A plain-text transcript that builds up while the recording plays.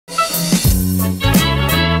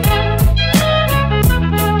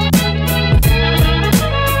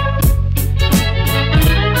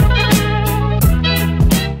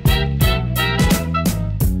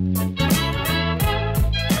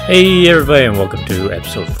Hey everybody, and welcome to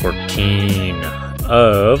episode 14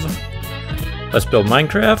 of Let's Build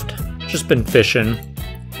Minecraft. Just been fishing.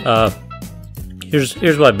 Here's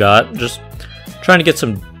what I've got. Just trying to get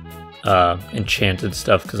some enchanted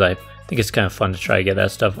stuff because I think it's kind of fun to try to get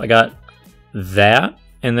that stuff. I got that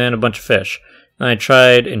and then a bunch of fish. And I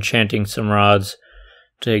tried enchanting some rods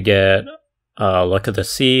to get Luck of the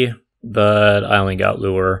Sea, but I only got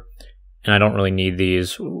lure, and I don't really need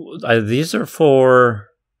these. These are for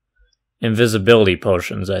invisibility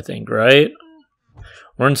potions, I think, right?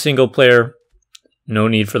 We're in single player, no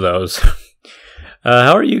need for those.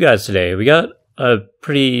 How are you guys today? We got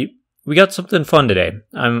something fun today.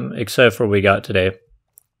 I'm excited for what we got today.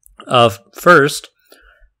 First,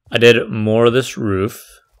 I did more of this roof.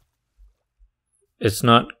 It's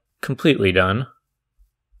not completely done.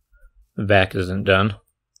 The back isn't done.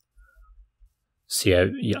 See,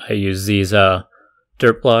 I use these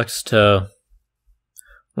dirt blocks to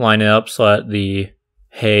line it up so that the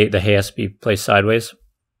hay has to be placed sideways.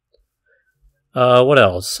 What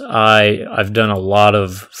else? I've done a lot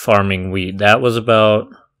of farming wheat. That was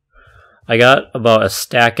I got about a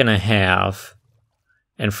stack and a half,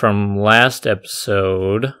 and from last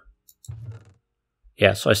episode,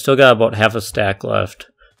 yeah, so I still got about half a stack left.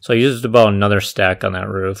 So I used about another stack on that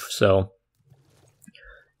roof. So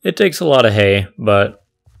it takes a lot of hay, but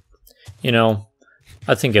you know,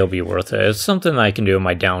 I think it'll be worth it. It's something I can do in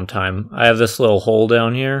my downtime. I have this little hole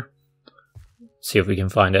down here. See if we can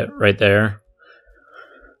find it right there.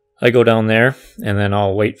 I go down there and then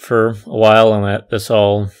I'll wait for a while and let this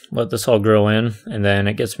all grow in, and then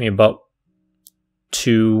it gets me about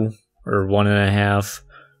 2 or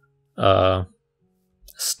 1.5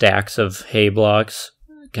 stacks of hay blocks.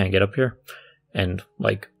 Can I get up here? And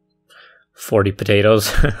like 40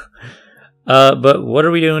 potatoes. But what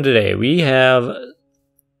are we doing today? We have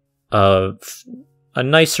a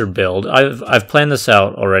nicer build. I've planned this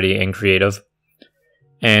out already in creative,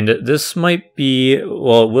 and this might be,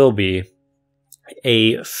 well, it will be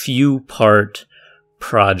a few part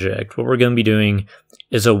project. What we're going to be doing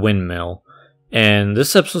is a windmill, and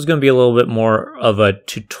this episode is going to be a little bit more of a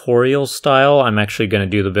tutorial style. I'm actually going to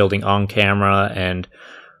do the building on camera and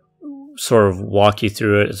sort of walk you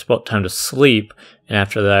through it. It's about time to sleep, and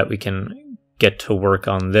after that we can get to work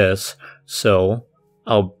on this. So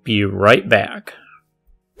I'll be right back.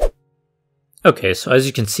 Okay, so as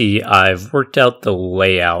you can see, I've worked out the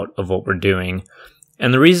layout of what we're doing.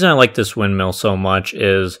 And the reason I like this windmill so much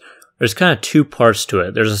is there's kind of 2 parts to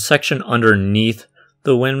it. There's a section underneath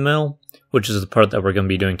the windmill, which is the part that we're going to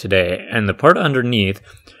be doing today. And the part underneath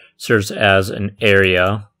serves as an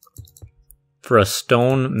area for a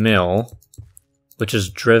stone mill, which is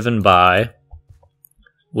driven by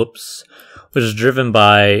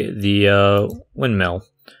the windmill.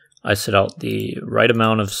 I set out the right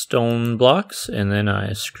amount of stone blocks and then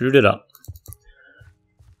I screwed it up.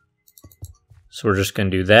 So we're just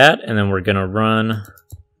going to do that, and then we're going to run,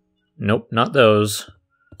 nope, not those.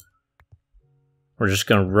 We're just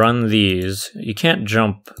going to run these. You can't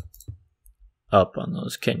jump up on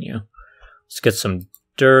those, can you? Let's get some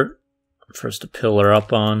dirt first to pillar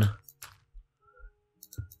up on.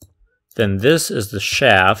 Then this is the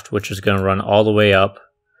shaft, which is going to run all the way up.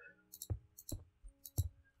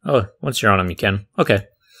 Oh, once you're on them, you can. Okay.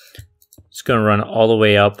 It's going to run all the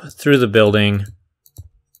way up through the building.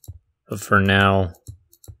 But for now,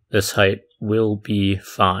 this height will be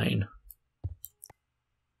fine.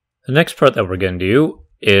 The next part that we're going to do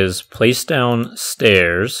is place down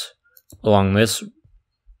stairs along this,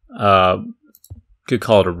 could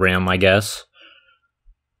call it a rim, I guess.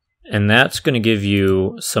 And that's going to give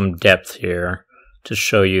you some depth here to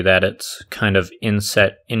show you that it's kind of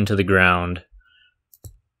inset into the ground.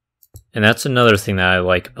 And that's another thing that I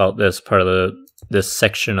like about this part of this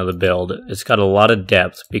section of the build. It's got a lot of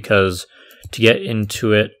depth because to get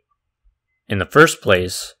into it in the first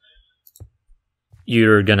place,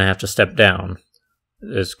 you're going to have to step down.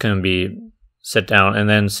 It's going to be set down, and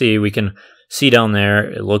then see, we can see down there,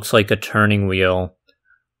 it looks like a turning wheel.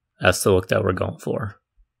 That's the look that we're going for.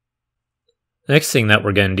 The next thing that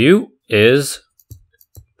we're going to do is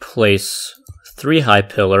place 3 high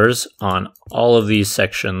pillars on all of these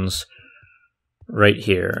sections right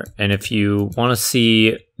here. And if you want to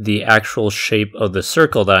see the actual shape of the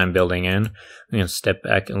circle that I'm building in, I'm going to step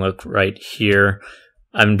back and look right here.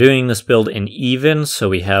 I'm doing this build in even, so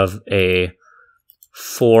we have a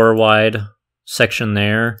 4 wide section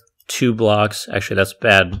there, 2 blocks. Actually, that's a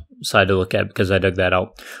bad side to look at because I dug that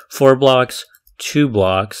out. 4 blocks, 2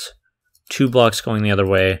 blocks, 2 blocks going the other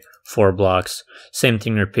way, 4 blocks. Same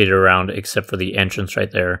thing repeated around except for the entrance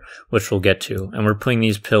right there, which we'll get to. And we're putting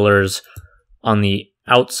these pillars on the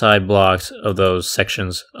outside blocks of those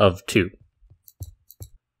sections of 2.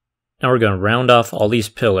 Now we're going to round off all these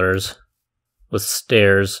pillars with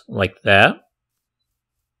stairs like that.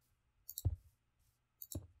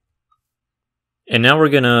 And now we're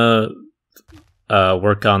going to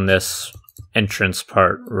work on this entrance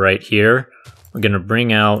part right here. We're going to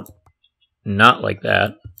bring out not like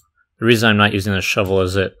that. The reason I'm not using the shovel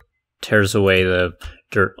is it tears away the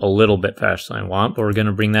dirt a little bit faster than I want, but we're going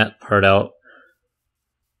to bring that part out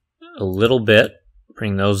a little bit.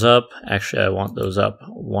 Bring those up. Actually, I want those up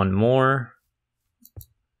one more.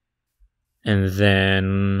 And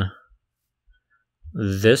then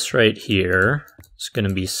this right here is going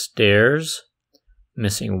to be stairs.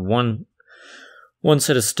 Missing one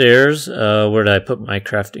set of stairs. Where did I put my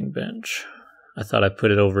crafting bench? I thought I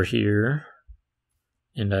put it over here.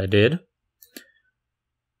 And I did.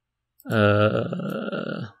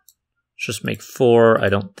 Just make 4. I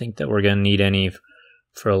don't think that we're going to need any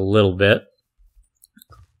for a little bit.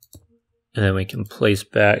 And then we can place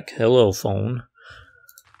back, hello phone.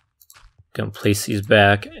 Gonna place these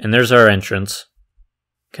back, and there's our entrance.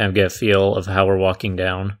 Kind of get a feel of how we're walking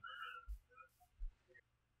down.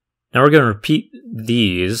 Now we're gonna repeat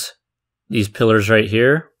these pillars right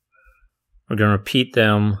here. We're gonna repeat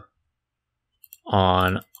them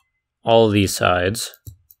on all of these sides.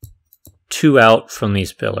 2 out from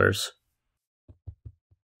these pillars.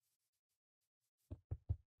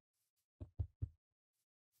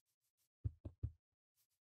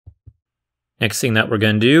 Next thing that we're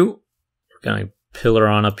going to do, we're going to pillar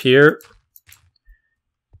on up here.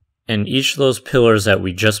 And each of those pillars that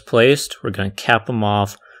we just placed, we're going to cap them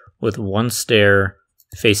off with 1 stair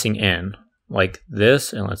facing in, like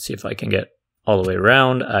this. And let's see if I can get all the way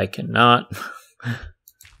around. I cannot.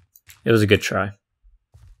 It was a good try.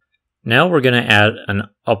 Now we're going to add an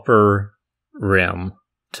upper rim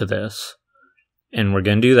to this. And we're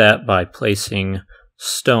going to do that by placing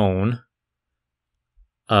stone.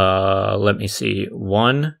 Let me see.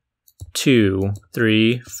 1, 2,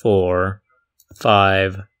 3, 4,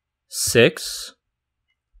 5, 6.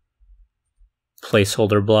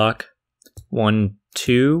 Placeholder block. 1,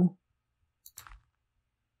 2.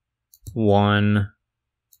 1,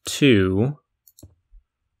 2.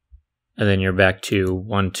 And then you're back to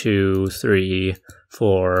 1, 2, 3,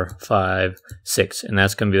 4, 5, 6. And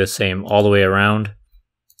that's going to be the same all the way around.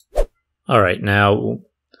 Alright, now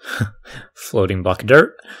floating block of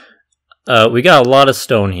dirt. We got a lot of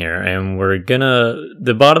stone here, and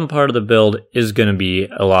the bottom part of the build is gonna be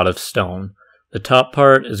a lot of stone. The top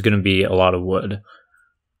part is gonna be a lot of wood.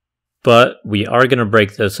 But we are gonna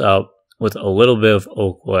break this up with a little bit of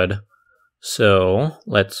oak wood. So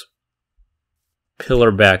let's pillar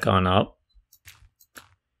back on up.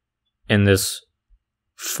 And this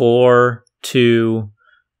 4, 2,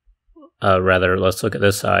 let's look at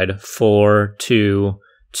this side. 4, 2,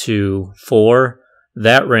 2, 4.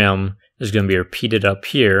 That rim is going to be repeated up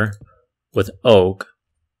here with oak.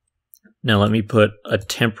 Now let me put a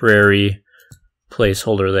temporary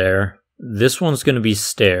placeholder there. This one's going to be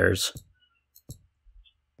stairs.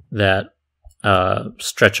 That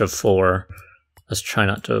stretch of 4. Let's try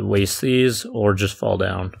not to waste these or just fall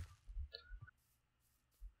down.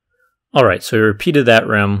 Alright, so we repeated that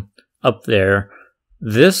rim up there.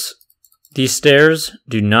 These stairs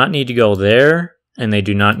do not need to go there, and they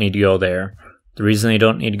do not need to go there. The reason they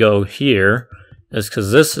don't need to go here is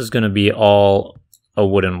because this is going to be all a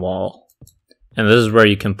wooden wall. And this is where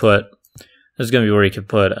you can put,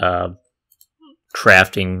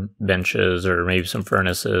 crafting benches or maybe some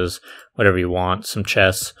furnaces, whatever you want, some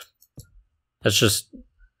chests. That's just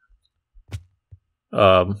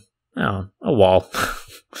a wall.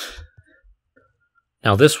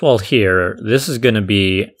 Now this wall here, this is going to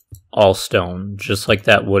be all stone, just like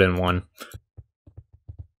that wooden one.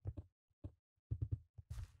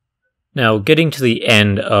 Now, getting to the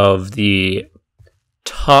end of the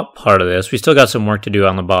top part of this, we still got some work to do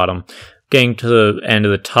on the bottom. Getting to the end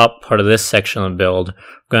of the top part of this section of the build,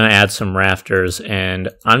 we're going to add some rafters, and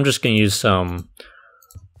I'm just going to use some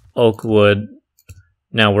oak wood.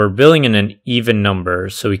 Now, we're building in an even number,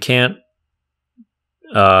 so we can't...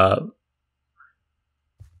 hello,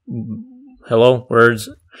 words?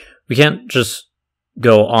 We can't just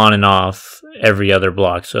go on and off every other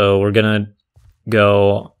block, so we're going to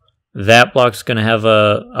go... That block's going to have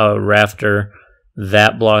a rafter,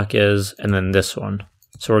 that block is, and then this one.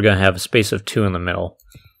 So we're going to have a space of 2 in the middle.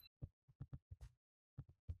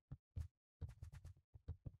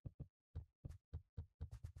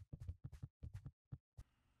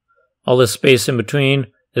 All this space in between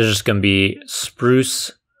is just going to be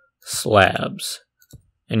spruce slabs.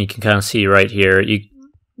 And you can kind of see right here, you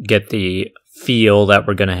get the feel that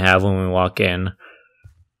we're going to have when we walk in.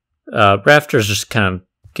 Rafters just kind of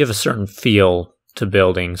give a certain feel to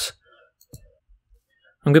buildings.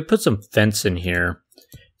 I'm going to put some fence in here,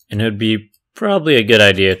 and it would be probably a good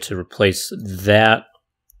idea to replace that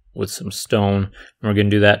with some stone. And we're going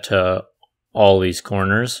to do that to all these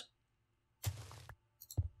corners.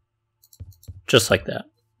 Just like that.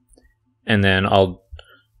 And then I'll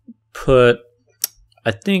put,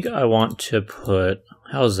 I think I want to put,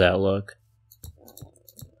 how does that look?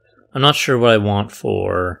 I'm not sure what I want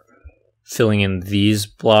for filling in these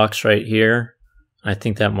blocks right here. I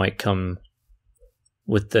think that might come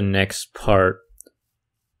with the next part,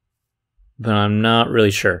 but I'm not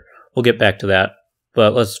really sure. We'll get back to that,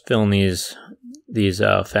 but let's fill in these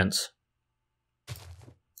fence.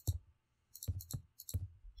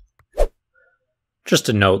 Just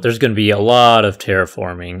a note, there's going to be a lot of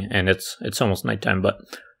terraforming, and it's almost nighttime, but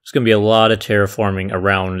there's going to be a lot of terraforming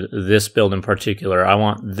around this build in particular. I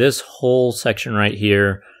want this whole section right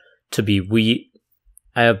here to be wheat.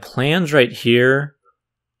 I have plans right here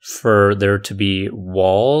for there to be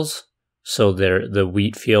walls, so the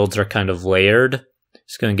wheat fields are kind of layered.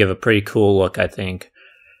 It's going to give a pretty cool look, I think.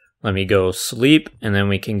 Let me go sleep, and then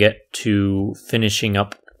we can get to finishing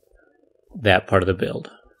up that part of the build.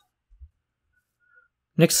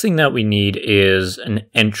 Next thing that we need is an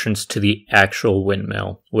entrance to the actual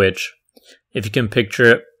windmill, which, if you can picture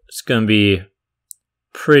it, it's going to be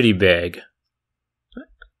pretty big.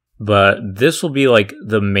 But this will be like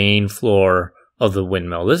the main floor of the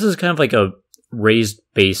windmill. This is kind of like a raised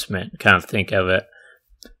basement, kind of think of it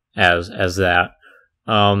as that.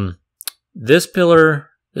 This pillar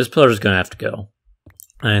is going to have to go.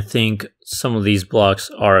 And I think some of these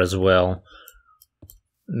blocks are as well.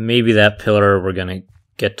 Maybe that pillar, we're going to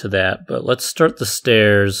get to that, but let's start the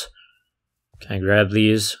stairs. Can I grab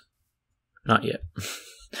these? Not yet.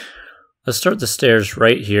 Let's start the stairs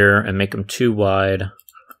right here and make them too wide.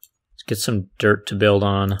 Let's get some dirt to build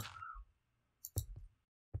on.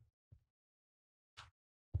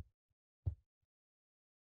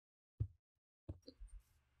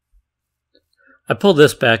 I pulled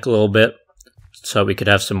this back a little bit so we could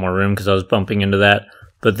have some more room because I was bumping into that.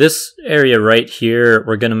 But this area right here,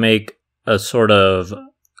 we're going to make a sort of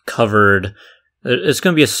covered, it's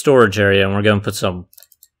going to be a storage area, and we're going to put some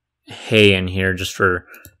hay in here just for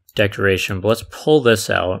decoration. But let's pull this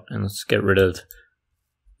out and let's get rid of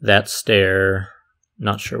that stair.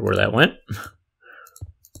 Not sure where that went.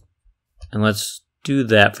 And let's do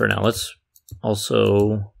that for now. Let's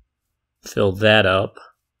also fill that up.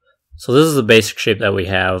 So this is the basic shape that we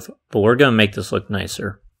have, but we're going to make this look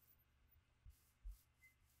nicer.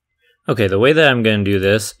 Okay, the way that I'm going to do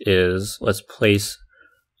this is let's place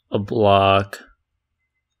a block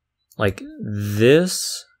like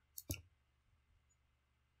this.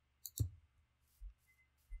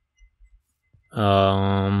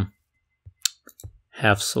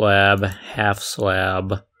 Half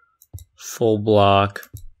slab, full block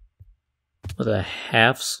with a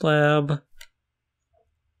half slab.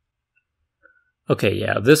 Okay,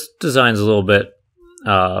 yeah, this design's a little bit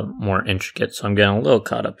more intricate, so I'm getting a little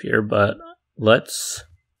caught up here, but let's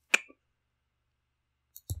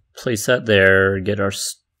place that there, get our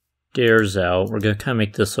stairs out. We're going to kind of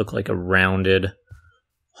make this look like a rounded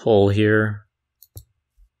hole here.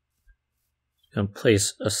 Going to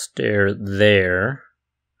place a stair there,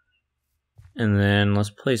 and then let's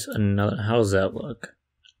place another. How does that look?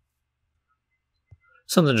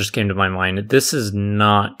 Something just came to my mind. This is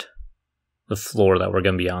not the floor that we're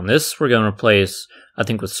going to be on. This we're going to replace, I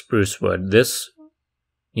think, with spruce wood. This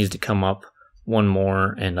needs to come up one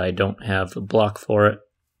more, and I don't have the block for it.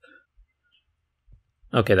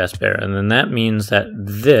 Okay, that's fair. And then that means that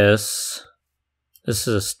this is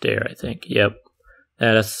a stair, I think. Yep,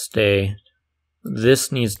 that has to stay.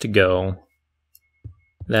 This needs to go.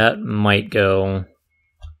 That might go.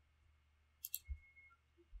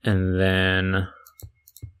 And then,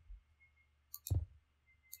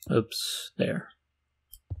 oops, there.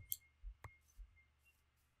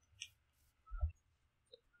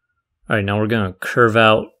 All right, now we're going to curve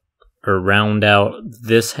out or round out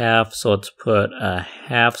this half. So let's put a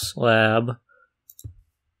half slab,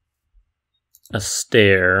 a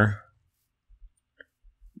stair,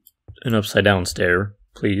 an upside down stair,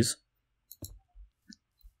 please.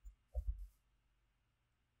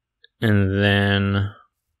 And then,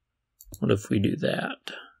 what if we do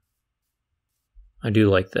that? I do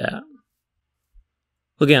like that.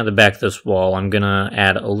 Looking at the back of this wall, I'm going to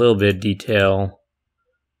add a little bit of detail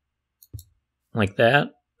like that.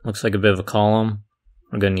 Looks like a bit of a column.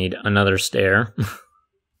 We're going to need another stair.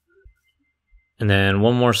 And then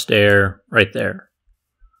one more stair right there.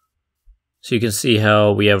 So you can see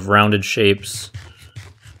how we have rounded shapes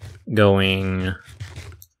going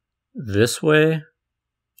this way,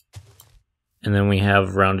 and then we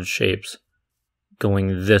have rounded shapes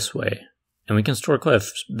going this way. And we can store quite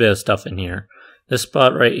a bit of stuff in here. This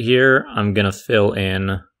spot right here, I'm gonna fill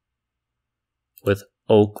in with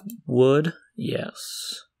oak wood.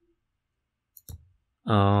 Yes.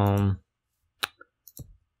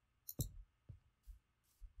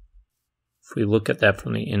 If we look at that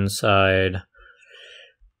from the inside,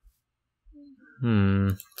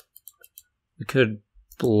 we could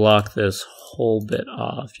block this whole bit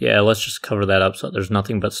off. Yeah, let's just cover that up so there's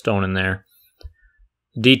nothing but stone in there.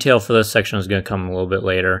 Detail for this section is going to come a little bit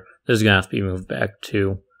later. This is going to have to be moved back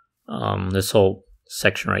too. This whole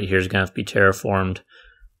section right here is going to have to be terraformed.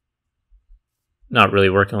 Not really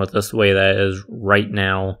working with this the way that is right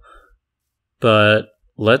now. But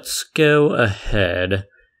let's go ahead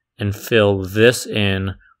and fill this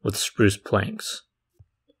in with spruce planks.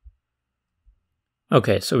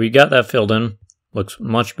 Okay, so we got that filled in. Looks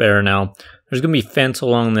much better now. There's going to be fence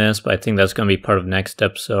along this, but I think that's going to be part of next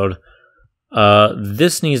episode.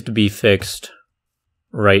 This needs to be fixed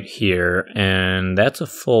right here, and that's a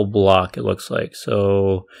full block, it looks like.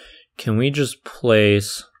 So can we just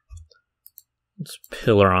place this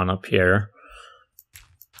pillar on up here?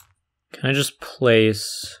 Can I just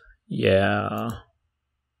place, yeah.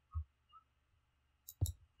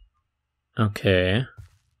 Okay.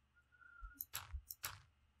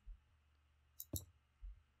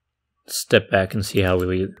 Step back and see how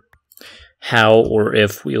or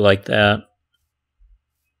if we like that.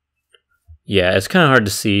 Yeah, it's kind of hard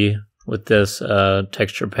to see with this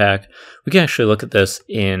texture pack. We can actually look at this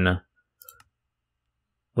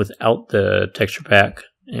without the texture pack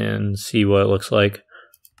and see what it looks like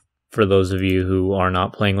for those of you who are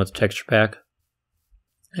not playing with the texture pack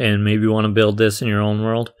and maybe want to build this in your own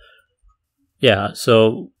world. Yeah,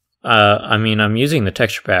 so I mean, I'm using the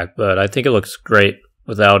texture pack, but I think it looks great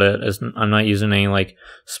without it, as I'm not using any like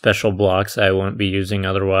special blocks I wouldn't be using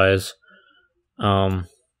otherwise.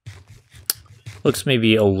 Looks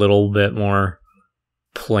maybe a little bit more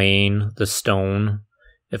plain, the stone.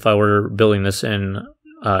 If I were building this in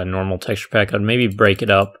normal texture pack, I'd maybe break it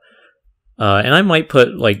up. And I might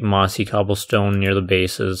put like mossy cobblestone near the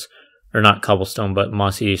bases, or not cobblestone, but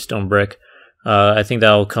mossy stone brick. I think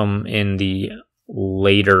that'll come in the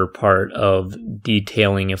later part of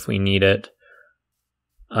detailing if we need it.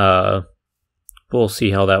 We'll see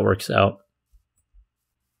how that works out.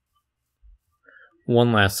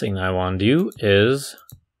 One last thing I want to do is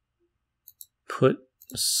put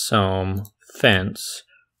some fence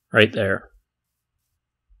right there.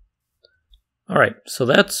 Alright, so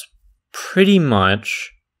that's pretty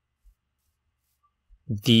much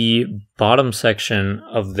the bottom section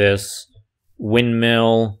of this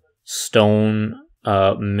windmill, stone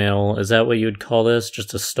mill. Is that what you'd call this?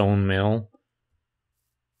 Just a stone mill?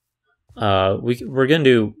 We're going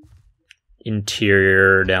to do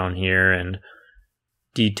interior down here and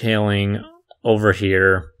detailing over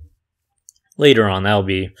here later on. That'll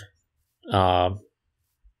be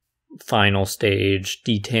final stage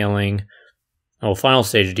detailing. Oh, final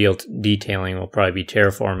stage detailing will probably be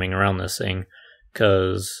terraforming around this thing,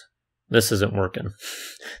 because this isn't working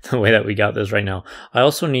the way that we got this right now. I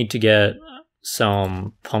also need to get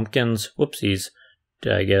some pumpkins. Whoopsies.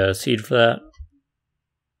 Did I get a seed for that?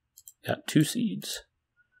 Got 2 seeds.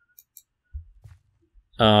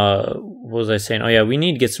 What was I saying? Oh yeah, we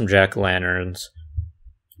need to get some jack-o'-lanterns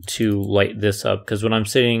to light this up, because when I'm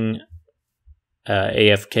sitting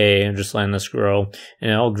AFK and just letting this grow,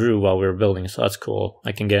 and it all grew while we were building, so that's cool.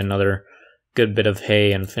 I can get another good bit of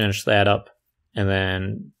hay and finish that up, and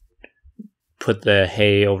then put the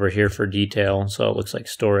hay over here for detail so it looks like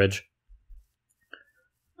storage.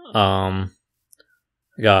 I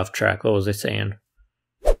got off track. What was I saying?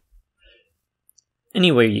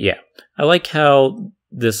 Anyway, yeah, I like how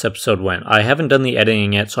this episode went. I haven't done the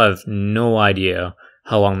editing yet, so I have no idea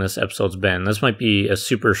how long this episode's been. This might be a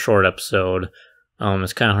super short episode.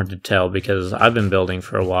 It's kind of hard to tell because I've been building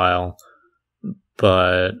for a while,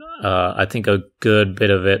 but I think a good bit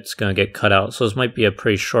of it's going to get cut out. So this might be a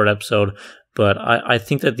pretty short episode, but I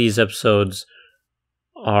think that these episodes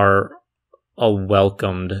are a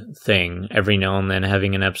welcomed thing every now and then,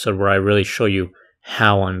 having an episode where I really show you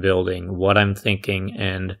how I'm building, what I'm thinking,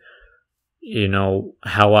 and you know,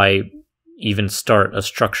 how I even start a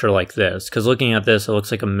structure like this. Because looking at this, it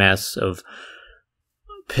looks like a mess of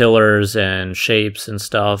pillars and shapes and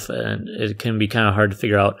stuff, and it can be kind of hard to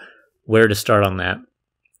figure out where to start on that.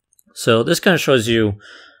 So this kind of shows you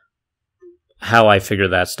how I figure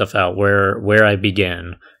that stuff out, where I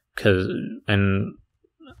begin, and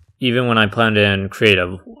even when I planned in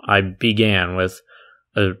creative, I began with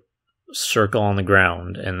a circle on the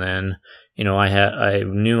ground, and then, you know, I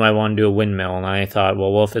knew I wanted to do a windmill, and I thought,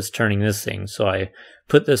 well, what if it's turning this thing? So I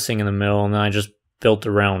put this thing in the middle, and then I just built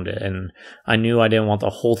around it. And I knew I didn't want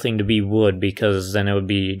the whole thing to be wood, because then it would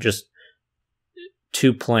be just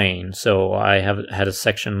too plain. So I had a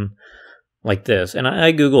section like this, and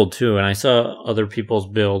I googled too, and I saw other people's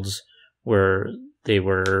builds where they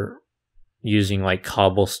were using like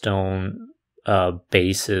cobblestone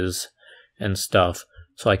bases and stuff.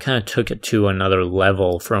 So I kind of took it to another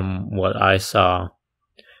level from what I saw.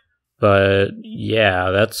 But yeah,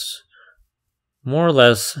 that's more or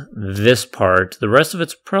less this part. The rest of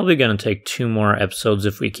it's probably going to take 2 more episodes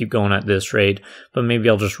if we keep going at this rate, but maybe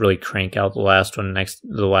I'll just really crank out the last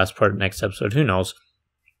part next episode. Who knows?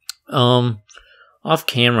 Off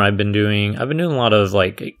camera, I've been doing a lot of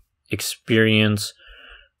like experience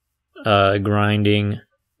grinding.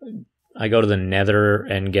 I go to the Nether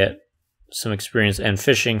and get some experience, and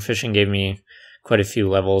fishing gave me quite a few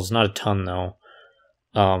levels, not a ton though.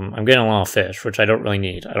 I'm getting a lot of fish, which I don't really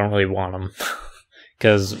need. I don't really want them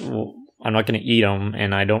because I'm not going to eat them,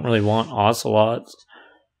 and I don't really want ocelots.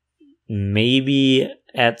 Maybe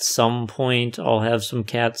at some point I'll have some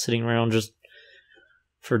cats sitting around just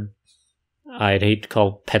for, I'd hate to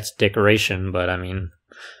call pets decoration, but I mean,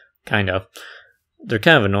 kind of. They're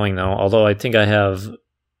kind of annoying though, although I think I have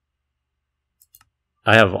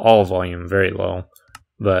all volume very low,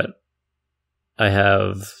 but I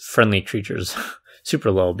have friendly creatures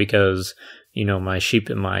super low because, you know, my sheep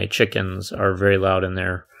and my chickens are very loud in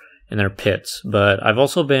their pits. But I've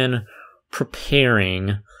also been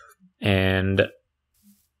preparing and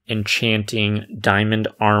enchanting diamond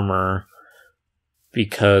armor,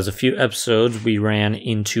 because a few episodes we ran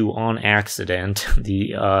into on accident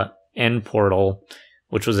the end portal,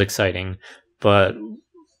 which was exciting, but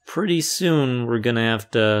pretty soon we're gonna have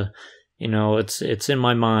to, you know, it's in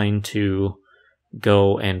my mind to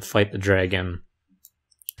go and fight the dragon.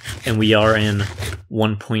 And we are in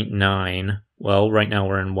 1.9. Well, right now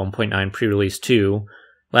we're in 1.9 pre-release 2.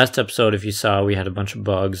 Last episode, if you saw, we had a bunch of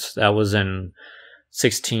bugs. That was in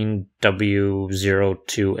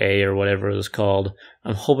 16W02A or whatever it was called.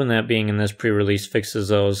 I'm hoping that being in this pre-release fixes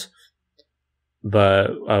those.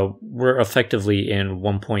 But we're effectively in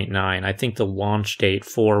 1.9. I think the launch date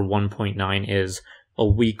for 1.9 is a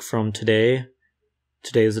week from today.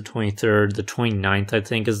 Today is the 23rd. The 29th, I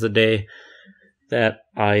think, is the day that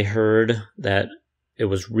I heard that it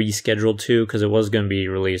was rescheduled to, because it was going to be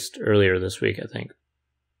released earlier this week, I think.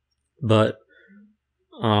 But,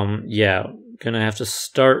 yeah, going to have to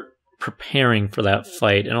start preparing for that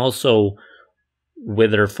fight, and also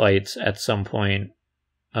wither fights at some point.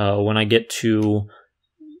 When I get to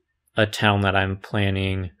a town that I'm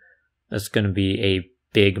planning, that's going to be a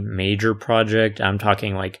big major project. I'm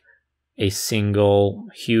talking like a single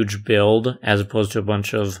huge build as opposed to a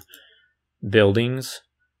bunch of buildings.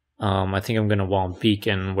 I think I'm going to want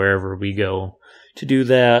beacon wherever we go to do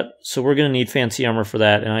that. So we're going to need fancy armor for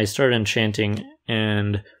that. And I started enchanting,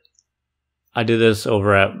 and I did this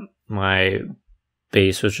over at my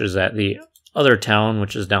base, which is at the other town,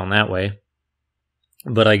 which is down that way.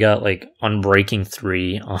 But I got like Unbreaking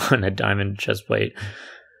 3 on a diamond chestplate,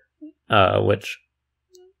 which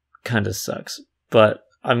kind of sucks. But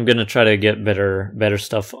I'm going to try to get better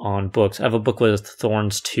stuff on books. I have a book with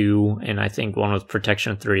Thorns 2, and I think one with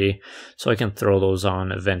Protection 3, so I can throw those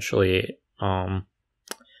on eventually.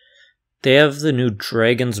 They have the new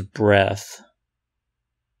Dragon's Breath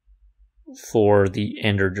for the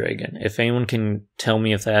Ender Dragon. If anyone can tell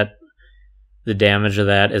me if the damage of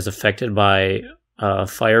that is affected by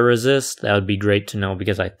fire resist, that would be great to know,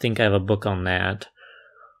 because I think I have a book on that.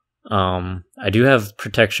 I do have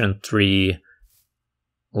Protection 3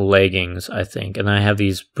 leggings, I think, and I have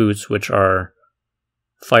these boots which are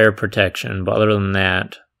fire protection, but other than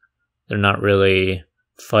that, they're not really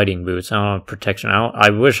fighting boots. I don't have protection. I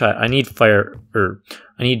wish I need fire, or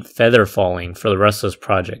I need feather falling for the rest of this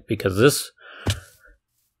project, because this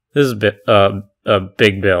is a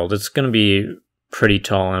big build. It's going to be pretty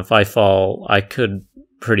tall, and if I fall, I could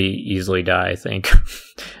pretty easily die, I think.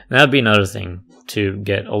 That'd be another thing. To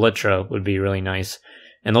get Elytra would be really nice.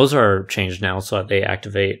 And those are changed now so that they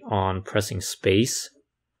activate on pressing space,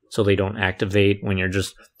 so they don't activate when you're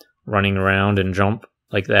just running around and jump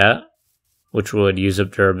like that, which would use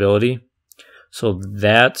up durability. So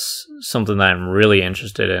that's something that I'm really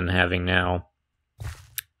interested in having now.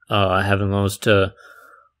 Having those to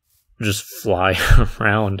just fly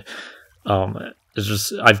around. It's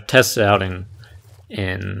just, I've tested out in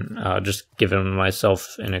and just giving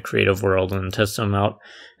myself in a creative world and testing them out,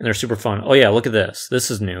 and they're super fun. Oh yeah, look at this. This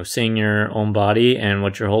is new. Seeing your own body and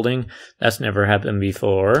what you're holding, that's never happened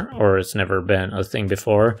before, or it's never been a thing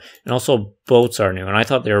before. And also boats are new, and I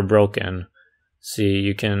thought they were broken. See,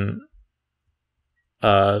 you can,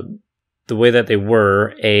 the way that they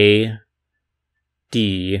were, A,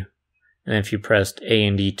 D, and if you pressed A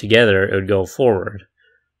and D together, it would go forward.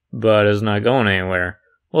 But it's not going anywhere.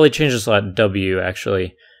 Well, they changed this a lot. W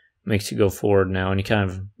actually makes you go forward now, and you kind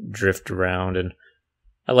of drift around. And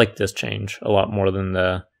I like this change a lot more than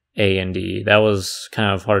the A and D. That was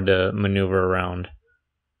kind of hard to maneuver around.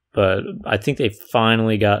 But I think they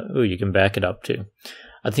finally got... Ooh, you can back it up too.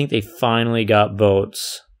 I think they finally got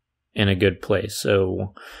boats in a good place.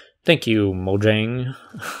 So, thank you, Mojang.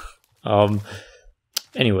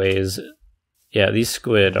 Anyways, yeah, these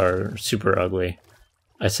squid are super ugly.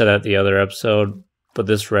 I said that the other episode, but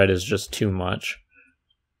this red is just too much.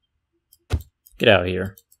 Get out of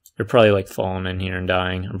here. You're probably like falling in here and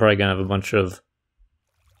dying. I'm probably gonna have a bunch of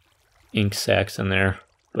ink sacs in there,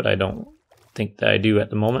 but I don't think that I do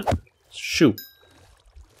at the moment. Shoot.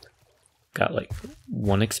 Got like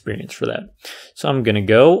 1 experience for that. So I'm gonna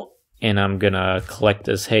go and I'm gonna collect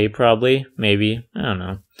this hay probably, maybe, I don't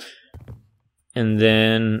know. And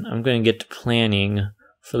then I'm gonna get to planning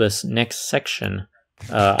for this next section.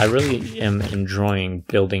 I really am enjoying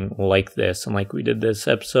building like this and like we did this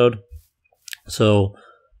episode. So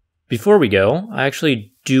before we go, I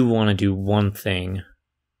actually do want to do one thing.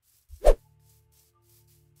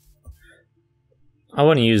 I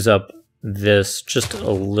want to use up this just a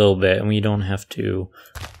little bit, and we don't have to.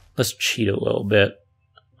 Let's cheat a little bit.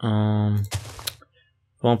 I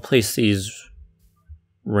won't place these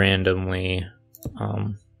randomly.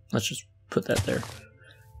 Let's just put that there.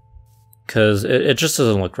 Because it just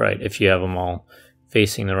doesn't look right if you have them all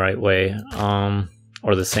facing the right way,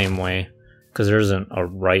 or the same way, because there isn't a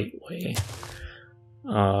right way.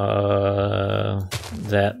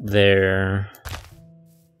 That there.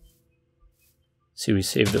 See, we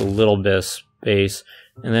saved a little bit of space,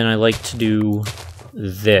 and then I like to do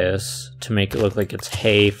this to make it look like it's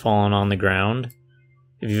hay falling on the ground.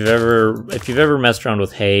 If you've ever messed around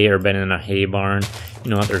with hay or been in a hay barn,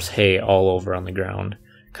 you know that there's hay all over on the ground.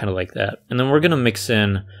 Kind of like that. And then we're going to mix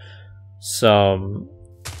in some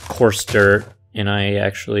coarse dirt. And I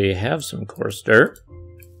actually have some coarse dirt.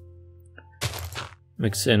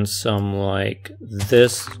 Mix in some like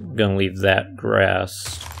this. I'm going to leave that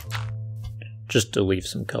grass just to leave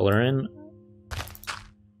some color in.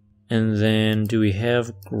 And then do we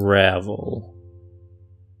have gravel?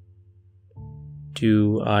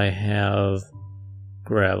 Do I have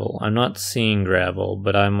gravel? I'm not seeing gravel,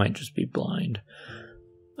 but I might just be blind.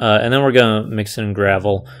 And then we're going to mix in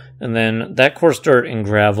gravel. And then that coarse dirt and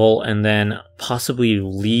gravel, and then possibly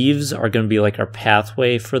leaves are going to be like our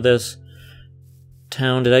pathway for this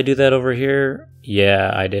town. Did I do that over here?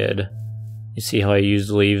 Yeah, I did. You see how I used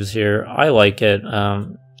leaves here? I like it.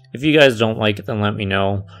 If you guys don't like it, then let me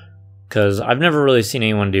know. Because I've never really seen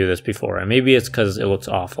anyone do this before. And maybe it's because it looks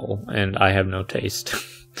awful, and I have no taste.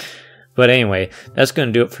 But anyway, that's going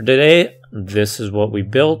to do it for today. This is what we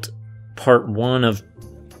built. Part 1 of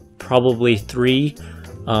probably 3.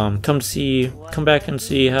 Come back and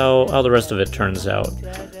see how the rest of it turns out.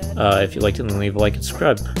 If you liked it, then leave a like and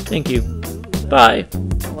subscribe. Thank you. Bye.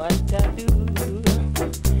 What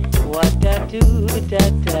I do, da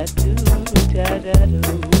da do, da da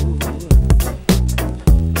do.